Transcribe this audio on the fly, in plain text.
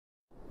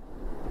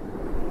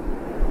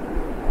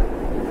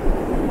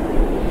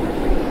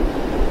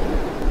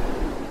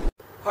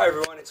Hi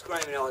everyone, it's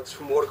Graham and Alex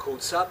from Water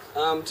Cooled SUP.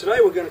 Today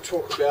we're going to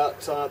talk about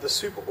the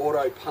SUP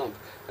Auto Pump.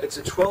 It's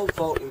a 12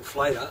 volt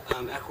inflator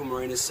Aqua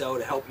Marina sell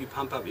to help you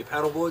pump up your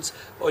paddle boards.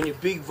 On your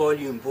big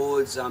volume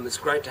boards, it's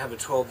great to have a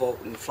 12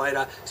 volt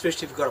inflator,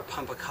 especially if you've got to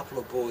pump a couple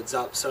of boards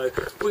up. So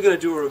we're going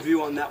to do a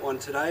review on that one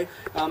today.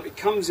 It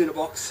comes in a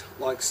box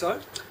like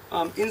so.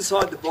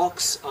 Inside the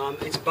box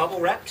it's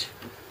bubble wrapped.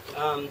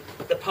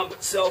 The pump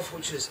itself,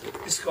 which is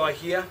this guy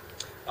here,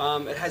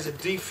 it has a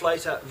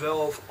deflator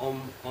valve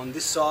on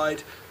this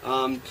side.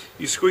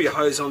 You screw your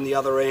hose on the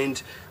other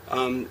end,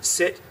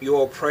 set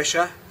your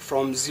pressure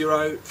from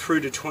 0 through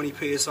to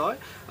 20 psi.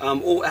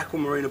 All Aqua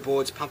Marina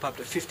boards pump up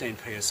to 15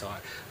 psi.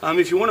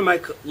 If you want to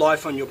make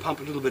life on your pump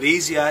a little bit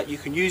easier, you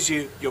can use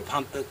your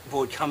pump that the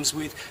board comes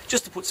with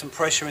just to put some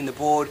pressure in the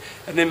board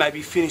and then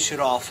maybe finish it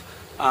off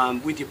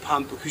with your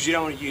pump, because you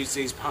don't want to use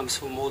these pumps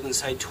for more than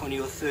say 20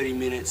 or 30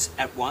 minutes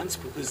at once,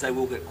 because they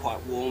will get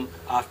quite warm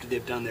after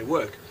they've done their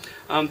work.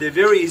 They're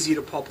very easy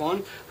to pop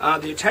on.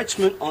 The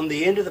attachment on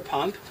the end of the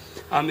pump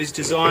is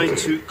designed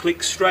to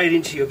click straight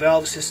into your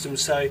valve system,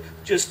 so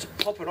just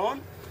pop it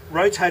on,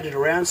 rotate it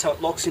around so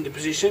it locks into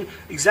position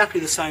exactly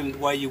the same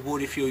way you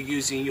would if you're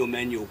using your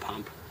manual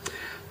pump.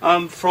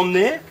 From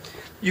there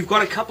you've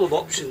got a couple of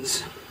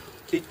options.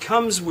 It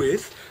comes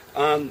with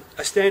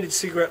a standard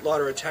cigarette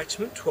lighter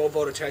attachment, 12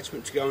 volt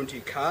attachment to go into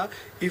your car.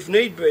 If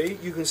need be,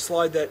 you can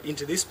slide that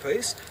into this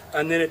piece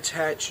and then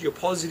attach your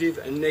positive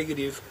and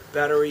negative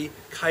battery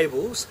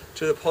cables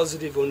to the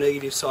positive or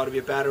negative side of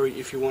your battery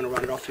if you want to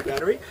run it off your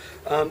battery.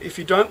 If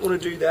you don't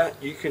want to do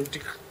that, you can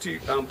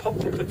pop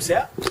the clips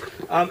out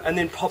and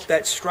then pop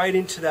that straight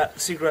into that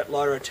cigarette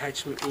lighter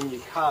attachment in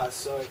your car.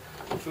 So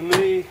for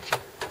me,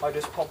 I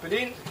just pop it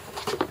in,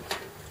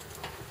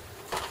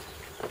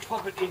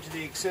 pop it into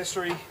the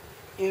accessory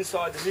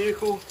inside the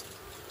vehicle,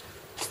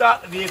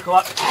 start the vehicle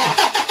up so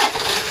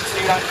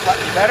you don't cut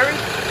your battery.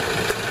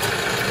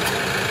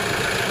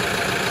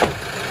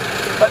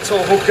 That's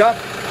all hooked up.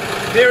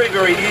 Very,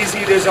 very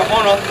easy. There's an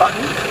on-off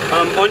button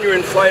on your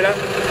inflator.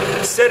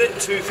 Set it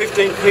to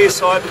 15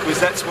 psi because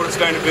that's what it's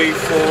going to be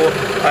for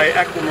a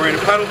Aqua Marina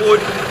paddleboard.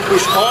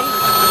 Push on,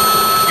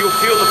 you'll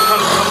feel the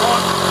pump come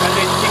on and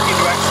then kick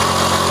into action.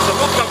 So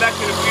we'll come back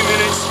in a few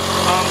minutes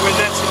when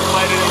that's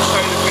inflated and show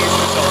you the finished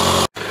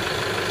result.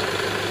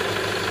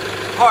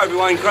 Hi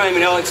everyone, Graham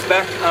and Alex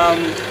back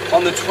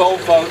on the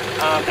 12 volt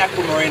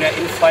Aqua Marina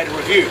inflator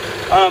review.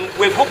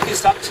 We've hooked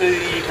this up to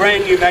the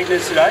brand new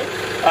magnet today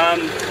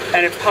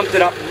and it pumped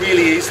it up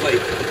really easily.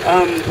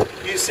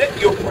 You set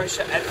your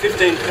pressure at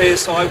 15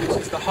 psi, which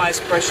is the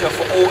highest pressure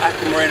for all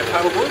Aqua Marina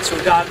paddleboards,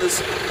 regardless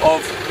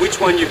of which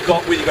one you've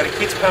got, whether you've got a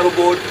kids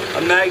paddleboard,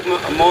 a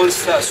Magma, a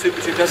Monster, a Super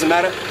Tube, doesn't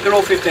matter, they're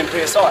all 15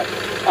 psi.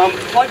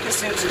 Plug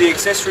this into the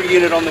accessory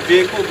unit on the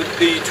vehicle,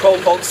 the 12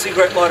 volt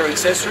cigarette lighter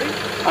accessory.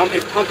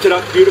 It pumped it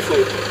up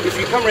beautifully. If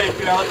you come around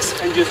here, Alex,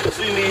 and just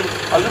zoom in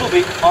a little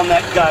bit on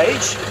that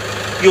gauge,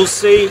 you'll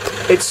see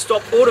it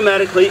stopped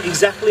automatically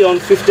exactly on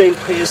 15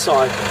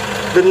 psi.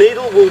 The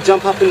needle will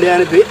jump up and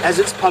down a bit as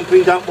it's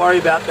pumping, don't worry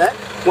about that.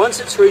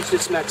 Once it's reached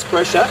its max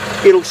pressure,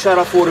 it'll shut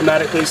off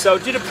automatically. So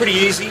it did it pretty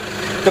easy.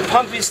 The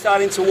pump is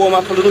starting to warm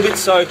up a little bit,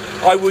 so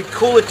I would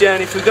cool it down.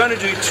 If you're going to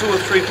do 2 or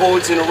 3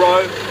 boards in a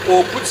row,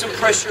 or put some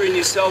pressure in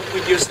yourself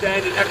with your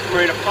standard Aqua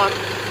Marina pump,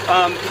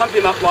 pump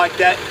him up like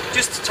that,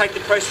 just to take the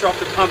pressure off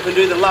the pump and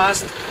do the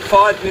last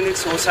 5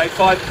 minutes or say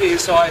 5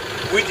 psi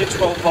with your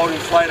 12 volt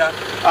inflator.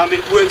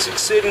 It works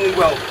exceedingly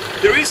well.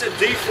 There is a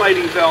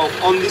deflating valve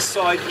on this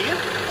side here,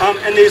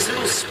 and there's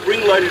little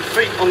spring-loaded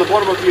feet on the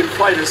bottom of the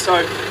inflator,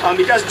 so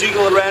it does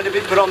jiggle around a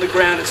bit, but on the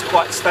ground it's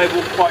quite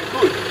stable, quite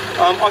good.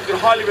 I could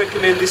highly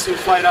recommend this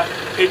inflator.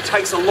 It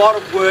takes a lot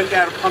of work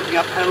out of pumping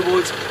up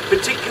paddleboards,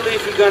 particularly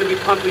if you're going to be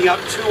pumping up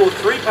 2 or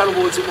 3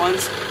 paddleboards at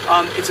once.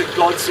 It's a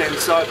godsend.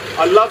 So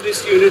I love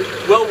this unit,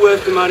 well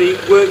worth the money,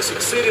 works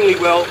exceedingly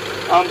well.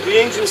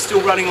 The engine's still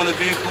running on the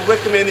vehicle.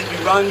 Recommend that you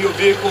run your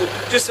vehicle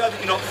just so that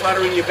you're not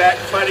flattening the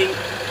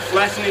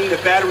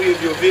battery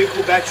of your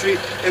vehicle battery,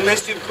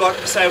 unless you've got,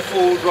 say, a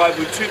 4-wheel drive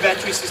with 2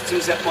 battery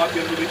systems. That might be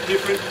a little bit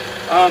different,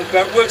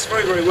 but it works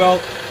very, very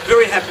well.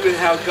 Very happy with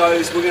how it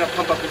goes. We're going to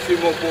pump up a few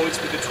more boards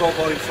with the 12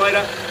 volt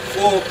inflator.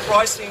 For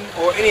pricing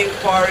or any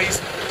inquiries,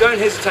 don't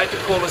hesitate to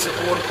call us at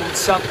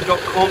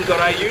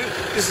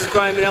watercooledsup.com.au. This is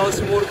Graham and Alice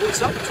from Water Cooled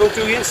SUP. Talk to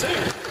you again soon.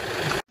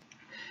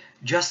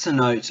 Just a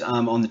note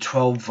on the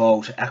 12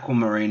 volt Aqua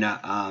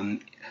Marina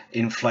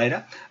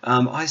inflator.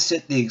 I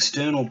set the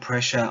external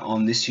pressure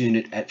on this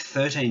unit at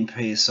 13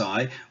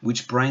 psi,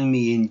 which bring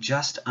me in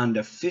just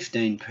under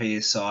 15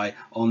 psi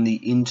on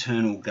the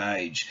internal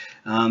gauge.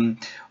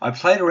 I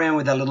played around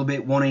with that a little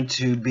bit, wanting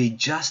to be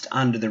just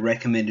under the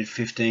recommended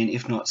 15,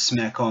 if not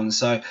smack on.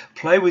 So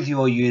play with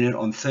your unit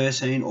on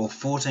 13 or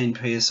 14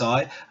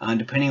 psi,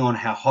 depending on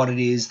how hot it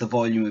is, the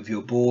volume of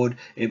your board.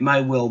 It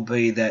may well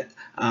be that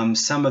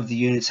some of the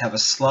units have a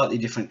slightly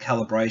different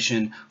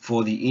calibration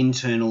for the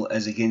internal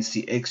as against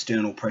the external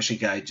external pressure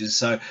gauges.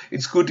 So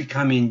it's good to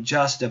come in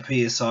just a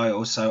PSI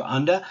or so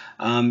under.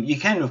 You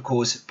can of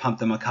course pump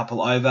them a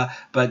couple over,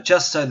 but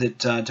just so that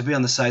to be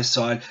on the safe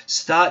side,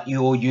 start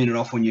your unit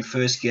off when you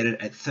first get it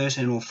at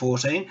 13 or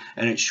 14,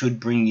 and it should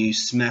bring you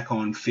smack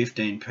on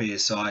 15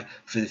 PSI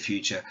for the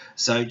future.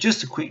 So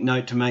just a quick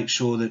note to make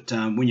sure that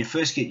when you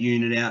first get your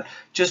unit out,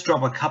 just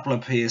drop a couple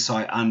of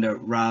PSI under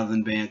rather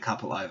than being a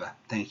couple over.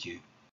 Thank you.